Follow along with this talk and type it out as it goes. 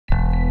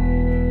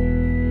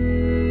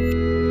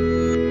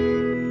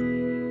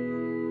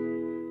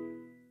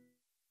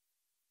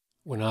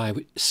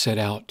I set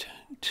out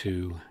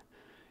to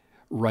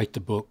write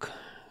the book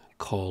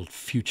called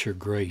Future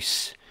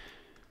Grace,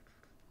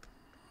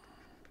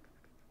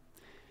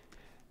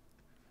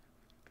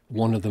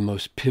 one of the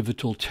most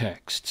pivotal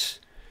texts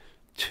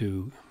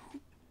to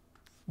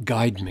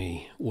guide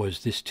me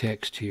was this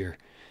text here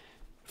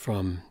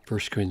from 1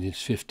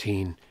 Corinthians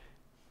 15,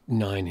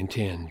 9 and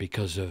 10,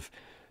 because of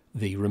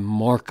the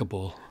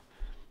remarkable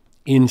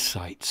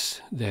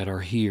insights that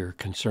are here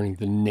concerning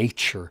the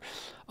nature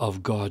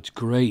of God's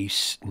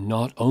grace,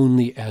 not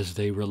only as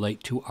they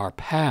relate to our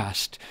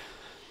past,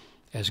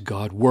 as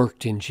God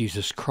worked in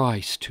Jesus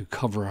Christ to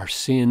cover our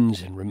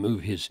sins and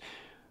remove his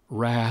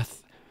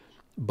wrath,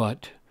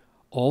 but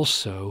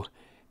also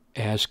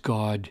as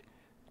God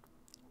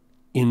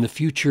in the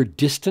future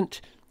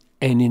distant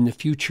and in the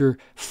future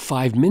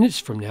 5 minutes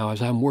from now,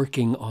 as I'm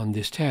working on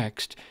this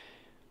text,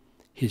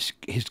 his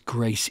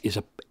grace is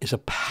a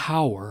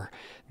power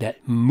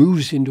that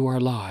moves into our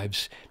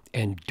lives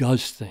and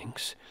does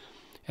things.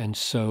 And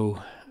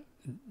so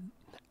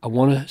I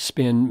want to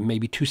spend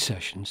maybe 2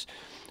 sessions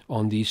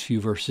on these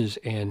few verses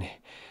and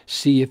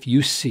see if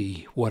you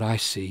see what I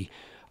see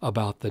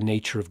about the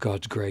nature of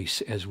God's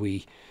grace as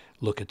we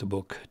look at the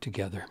book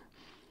together.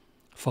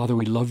 Father,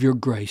 we love your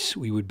grace.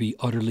 We would be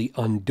utterly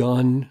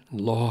undone,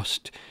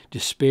 lost,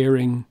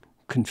 despairing,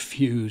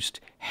 confused,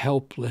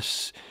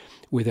 helpless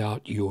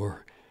without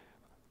your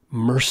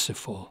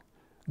merciful,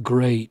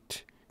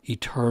 great,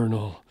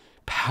 eternal,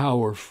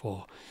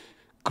 powerful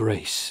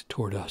grace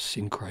toward us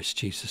in Christ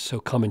Jesus. So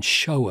come and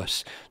show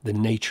us the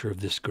nature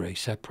of this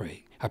grace, I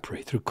pray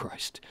through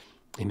Christ.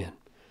 Amen.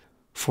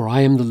 For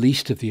I am the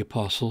least of the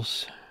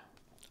apostles.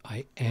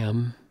 I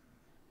am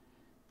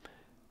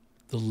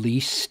the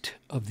least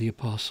of the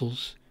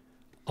apostles,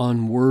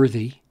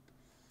 unworthy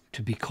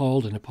to be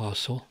called an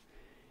apostle,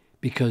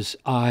 because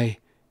I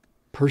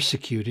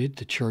persecuted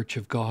the church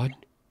of God.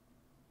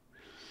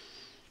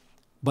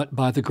 But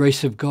by the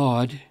grace of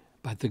God,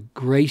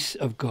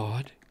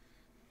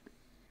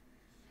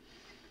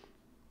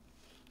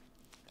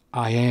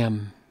 I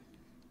am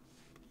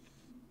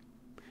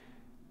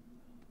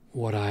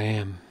what I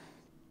am.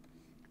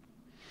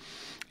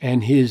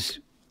 And his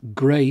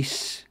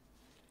grace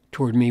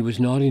toward me was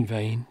not in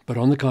vain, but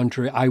on the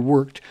contrary, I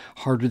worked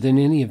harder than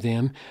any of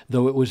them,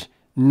 though it was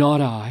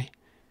not I,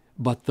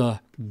 but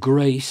the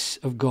grace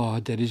of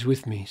God that is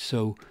with me.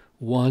 So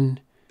 1,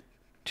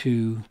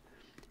 2,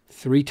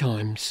 3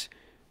 times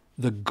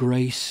the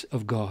grace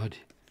of God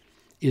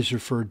is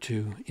referred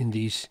to in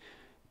these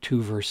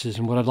 2 verses.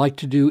 And what I'd like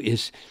to do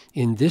is,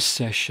 in this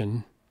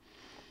session,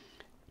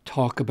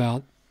 talk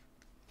about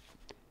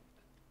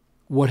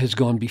what has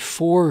gone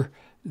before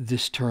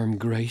this term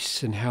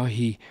grace and how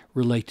he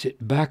relates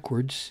it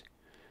backwards,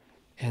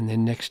 and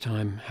then next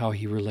time how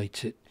he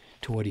relates it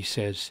to what he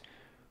says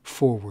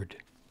forward.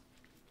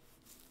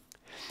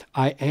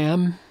 I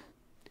am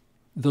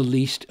the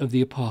least of the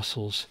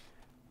apostles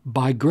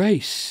by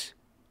grace,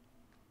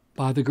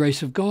 by the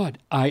grace of God.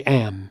 I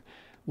am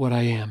what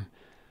I am.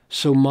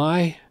 So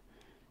my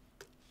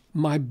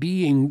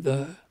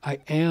being I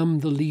am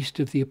the least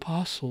of the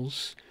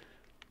apostles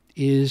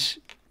is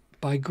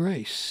by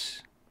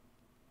grace.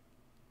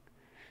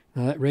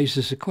 Now that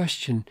raises a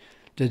question.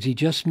 Does he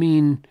just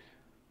mean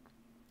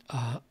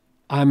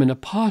I'm an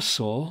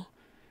apostle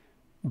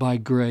by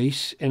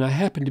grace and I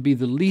happen to be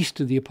the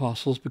least of the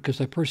apostles because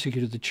I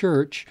persecuted the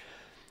church?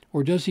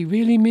 Or does he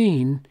really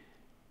mean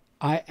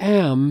I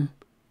am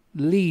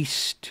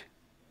least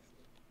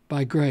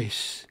by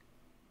grace?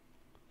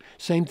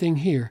 Same thing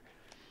here.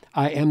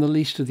 I am the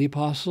least of the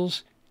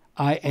apostles.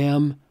 I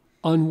am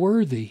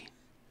unworthy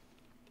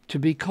to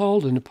be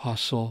called an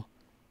apostle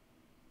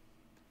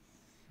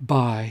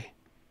by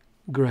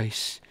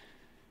grace.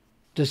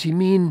 Does he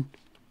mean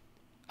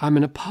I'm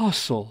an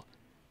apostle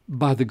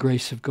by the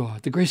grace of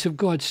God? The grace of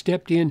God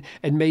stepped in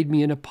and made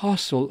me an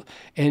apostle,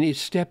 and it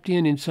stepped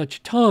in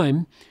such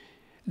time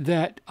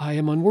that I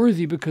am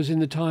unworthy because in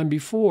the time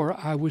before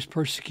I was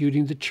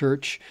persecuting the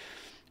church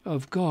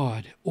of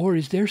God. Or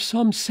is there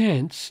some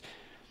sense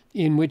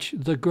in which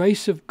the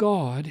grace of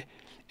God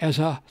as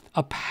a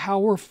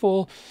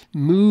powerful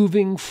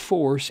moving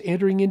force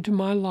entering into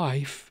my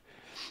life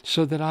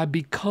so that I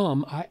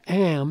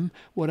am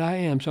what I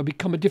am, so I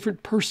become a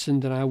different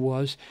person than I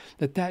was,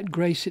 that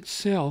grace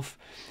itself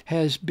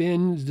has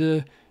been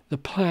the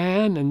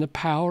plan and the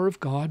power of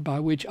God by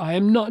which I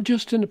am not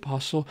just an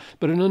apostle,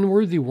 but an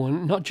unworthy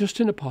one, not just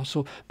an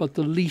apostle, but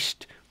the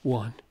least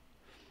one?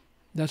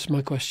 That's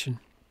my question.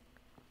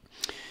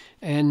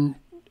 And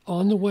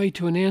on the way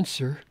to an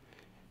answer,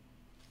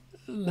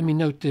 let me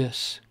note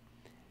this.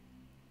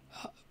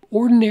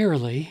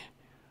 Ordinarily,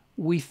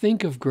 we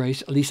think of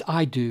grace, at least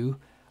I do,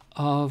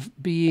 of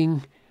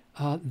being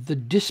the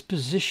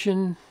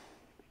disposition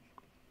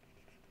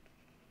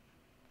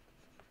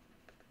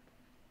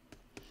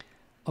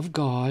of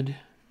God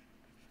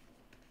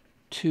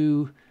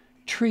to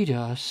treat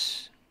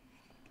us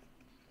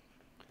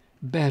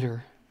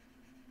better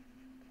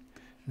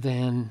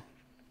than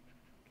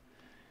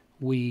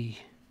we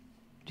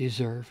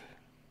deserve.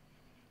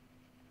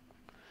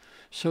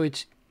 So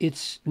it's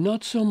it's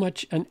not so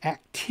much an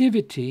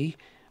activity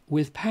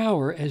with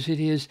power as it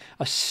is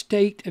a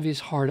state of his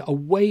heart, a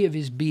way of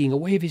his being, a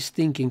way of his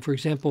thinking. For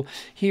example,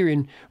 here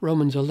in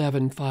Romans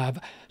 11:5,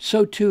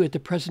 so too at the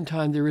present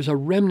time there is a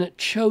remnant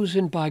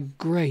chosen by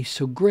grace.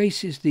 So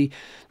grace is the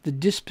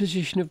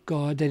disposition of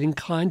God that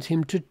inclines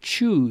him to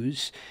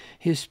choose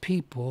his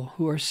people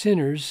who are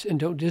sinners and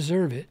don't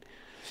deserve it.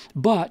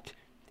 But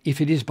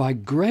if it is by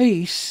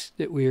grace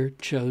that we're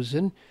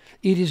chosen,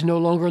 it is no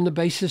longer on the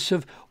basis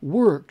of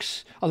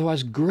works.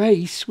 Otherwise,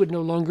 grace would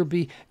no longer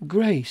be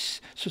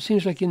grace. So it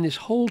seems like in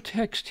this whole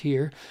text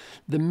here,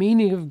 the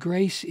meaning of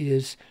grace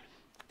is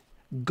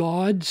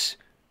God's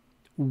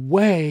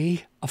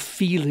way of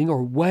feeling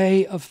or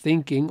way of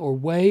thinking or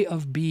way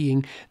of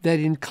being that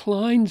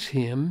inclines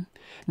him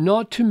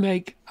not to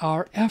make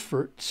our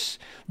efforts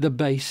the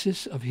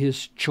basis of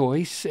his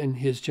choice and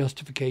his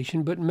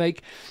justification, but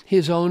make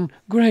his own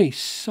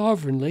grace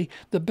sovereignly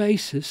the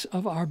basis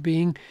of our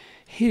being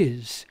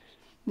his.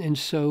 And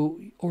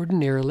so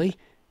ordinarily,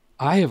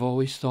 I have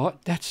always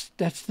thought that's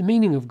the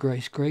meaning of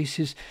grace. Grace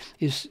is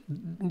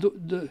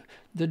the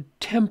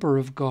temper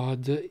of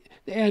God, the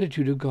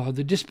attitude of God,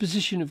 the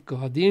disposition of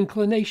God, the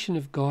inclination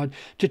of God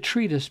to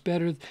treat us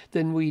better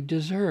than we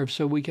deserve.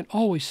 So we can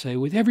always say,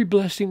 with every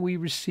blessing we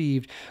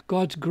received,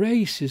 God's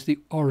grace is the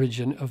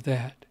origin of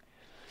that.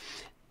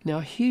 Now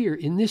here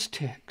in this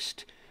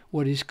text,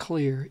 what is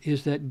clear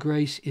is that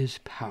grace is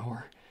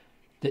power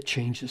that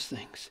changes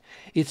things.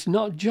 It's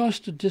not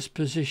just a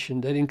disposition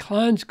that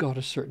inclines God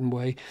a certain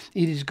way.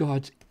 It is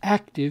God's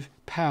active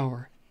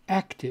power,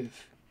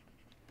 active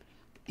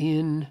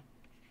in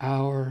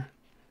our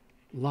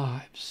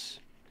lives.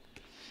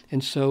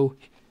 And so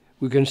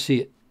we're going to see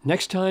it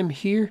next time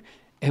here,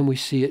 and we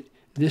see it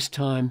this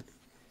time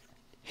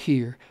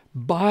here.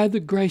 By the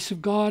grace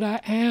of God,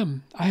 I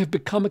have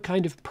become a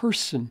kind of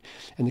person,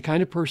 and the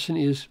kind of person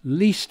is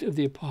least of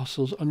the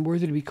apostles,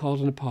 unworthy to be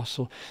called an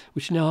apostle,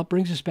 which now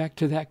brings us back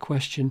to that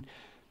question.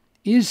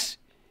 Is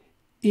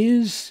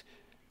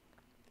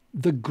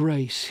the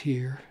grace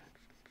here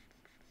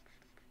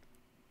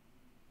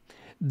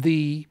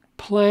the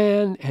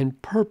plan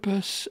and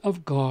purpose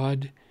of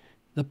God,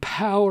 the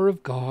power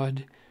of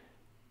God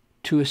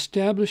to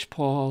establish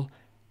Paul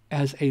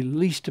as a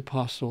least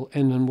apostle,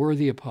 an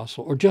unworthy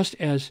apostle, or just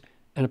as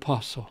an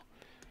apostle?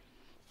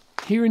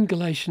 Here in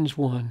Galatians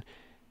 1,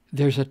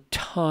 there's a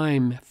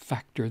time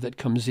factor that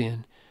comes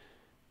in.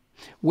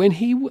 When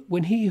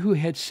he who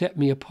had set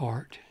me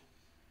apart,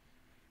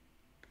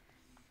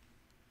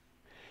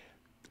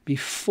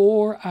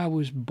 before I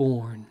was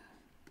born,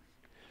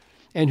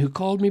 and who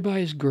called me by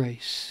his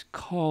grace,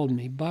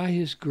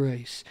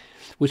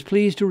 was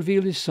pleased to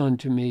reveal his Son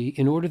to me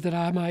in order that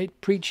I might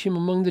preach him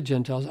among the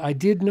Gentiles, I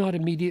did not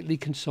immediately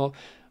consult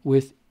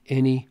with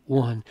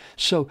anyone.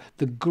 So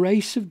the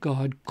grace of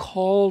God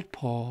called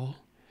Paul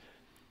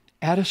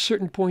at a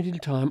certain point in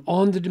time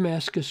on the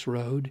Damascus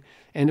Road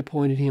and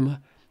appointed him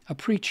a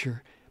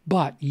preacher.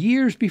 But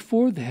years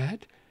before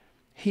that,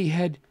 he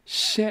had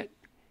set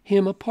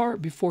him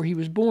apart before he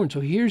was born. So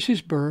here's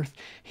his birth,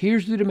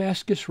 here's the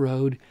Damascus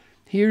Road,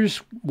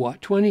 here's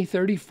 20,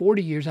 30,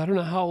 40 years. I don't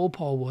know how old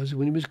Paul was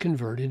when he was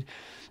converted.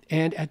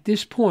 And at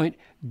this point,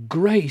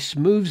 grace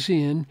moves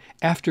in.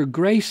 After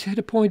grace had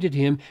appointed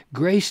him,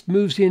 grace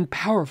moves in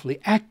powerfully,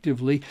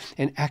 actively,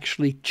 and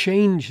actually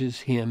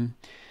changes him.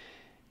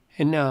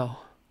 And now,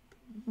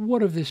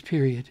 what of this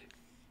period?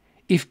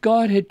 If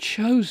God had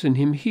chosen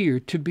him here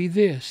to be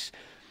this,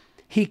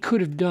 he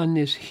could have done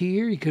this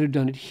here, he could have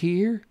done it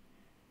here,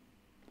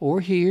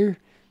 or here.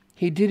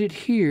 He did it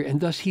here,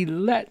 and thus he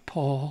let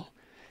Paul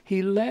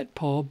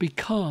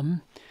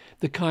become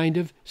the kind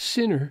of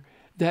sinner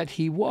that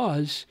he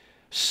was,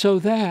 so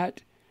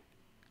that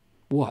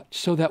what?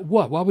 So that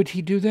what? Why would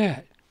he do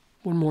that?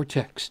 One more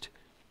text.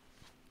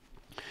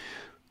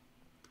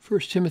 1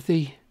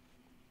 Timothy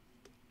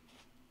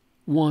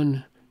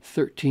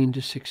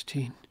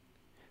 1:13-16.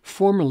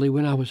 Formerly,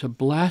 when I was a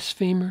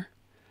blasphemer,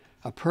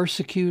 a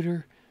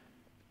persecutor,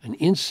 an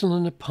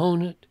insolent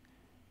opponent,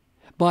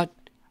 but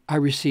I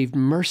received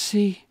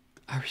mercy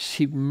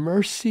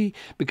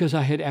because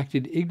I had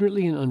acted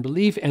ignorantly in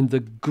unbelief, and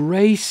the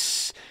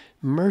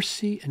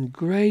mercy and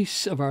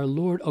grace of our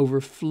Lord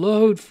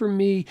overflowed for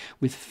me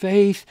with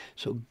faith.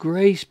 So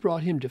grace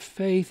brought him to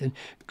faith, and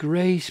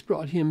grace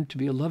brought him to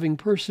be a loving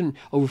person,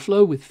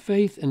 overflow with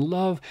faith and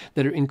love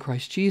that are in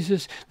Christ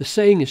Jesus. The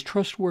saying is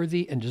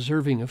trustworthy and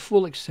deserving of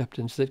full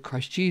acceptance that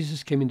Christ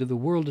Jesus came into the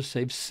world to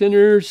save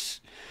sinners,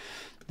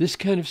 this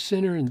kind of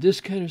sinner and this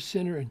kind of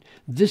sinner and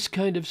this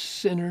kind of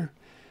sinner,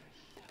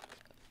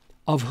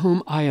 of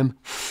whom I am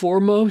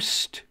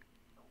foremost.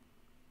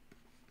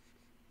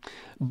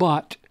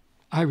 But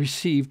I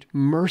received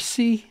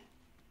mercy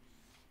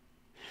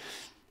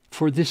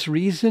for this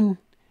reason,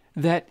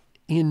 that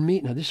in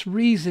me. Now this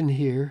reason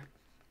here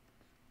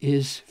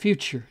is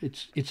future.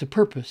 It's a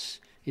purpose.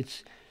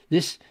 It's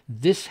this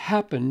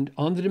happened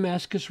on the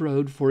Damascus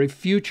Road for a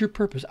future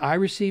purpose. I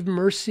received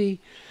mercy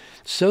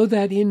so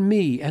that in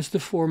me, as the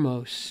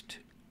foremost,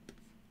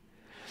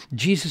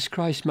 Jesus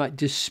Christ might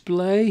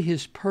display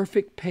his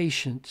perfect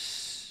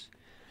patience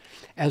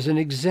as an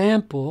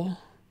example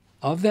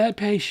of that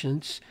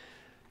patience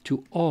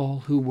to all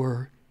who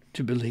were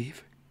to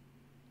believe.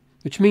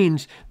 Which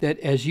means that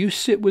as you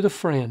sit with a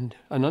friend,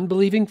 an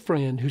unbelieving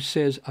friend who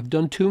says, I've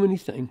done too many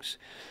things,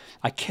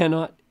 I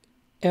cannot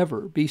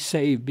ever be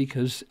saved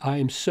because I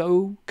am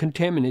so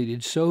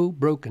contaminated, so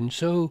broken,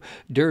 so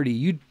dirty.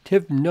 You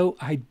have no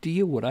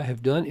idea what I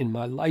have done in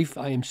my life.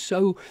 I am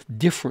so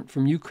different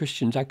from you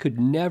Christians. I could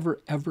never,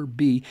 ever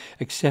be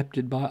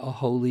accepted by a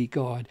holy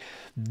God.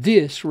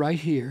 This right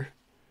here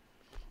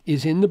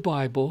is in the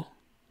Bible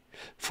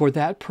for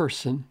that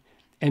person,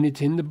 and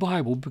it's in the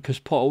Bible because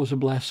Paul was a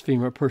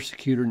blasphemer,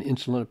 persecutor, and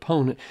insolent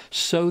opponent,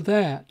 so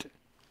that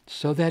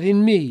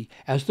in me,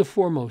 as the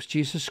foremost,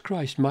 Jesus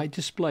Christ might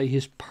display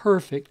his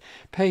perfect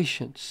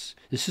patience.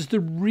 This is the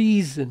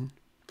reason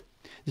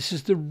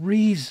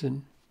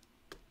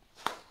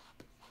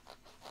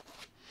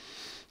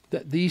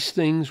that these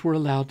things were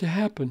allowed to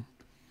happen.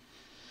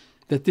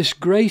 That this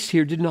grace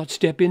here did not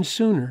step in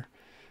sooner,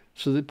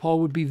 so that Paul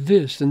would be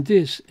this and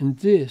this and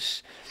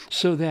this,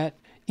 so that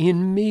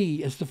in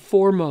me, as the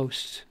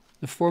foremost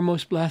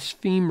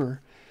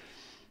blasphemer,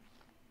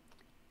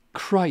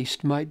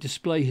 Christ might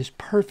display his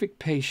perfect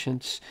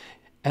patience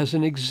as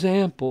an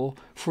example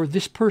for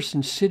this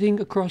person sitting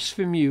across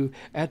from you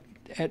at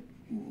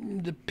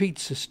the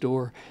pizza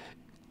store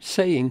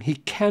saying he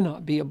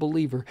cannot be a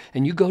believer.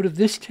 And you go to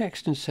this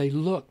text and say,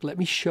 look, let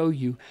me show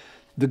you.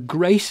 The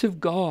grace of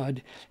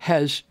God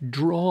has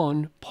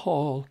drawn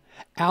Paul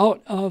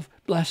out of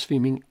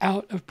blaspheming,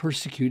 out of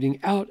persecuting,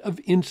 out of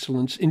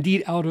insolence,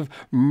 indeed out of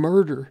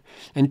murder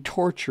and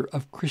torture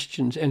of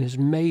Christians, and has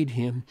made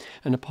him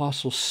an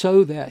apostle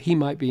so that he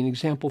might be an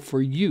example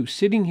for you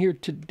sitting here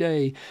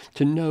today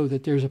to know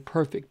that there's a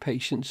perfect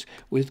patience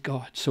with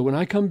God. So when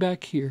I come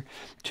back here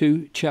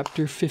to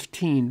chapter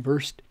 15,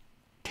 verse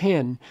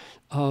 10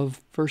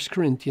 of 1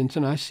 Corinthians,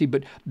 and I see,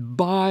 but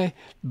by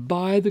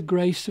the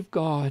grace of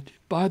God,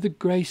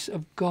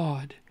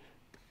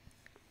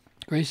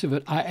 grace of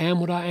it, I am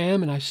what I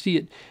am, and I see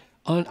it,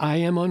 I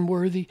am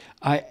unworthy,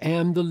 I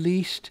am the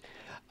least.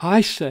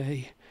 I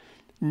say,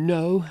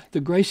 no,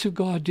 the grace of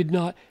God did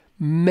not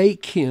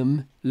make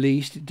him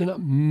least. It did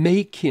not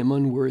make him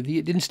unworthy.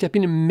 It didn't step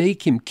in and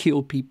make him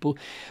kill people.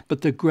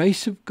 But the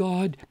grace of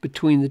God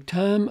between the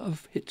time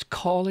of its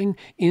calling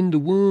in the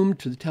womb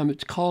to the time of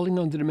its calling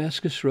on the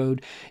Damascus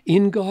Road,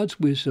 in God's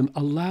wisdom,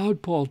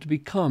 allowed Paul to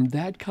become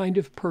that kind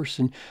of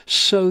person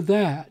so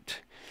that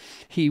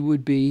he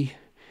would be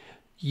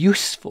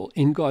useful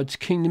in God's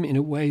kingdom in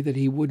a way that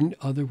he wouldn't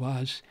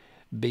otherwise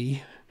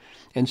be.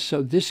 And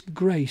so this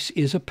grace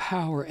is a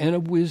power and a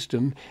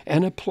wisdom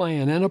and a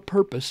plan and a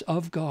purpose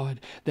of God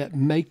that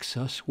makes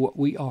us what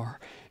we are.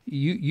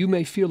 You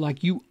may feel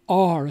like you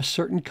are a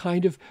certain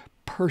kind of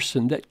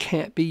person that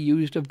can't be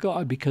used of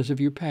God because of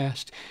your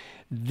past.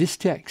 This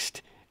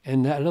text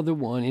and that other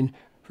one in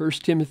 1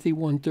 Timothy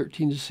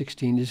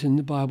 1:13-16 is in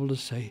the Bible to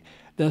say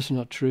that's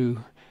not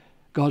true.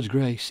 God's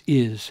grace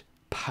is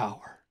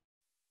power.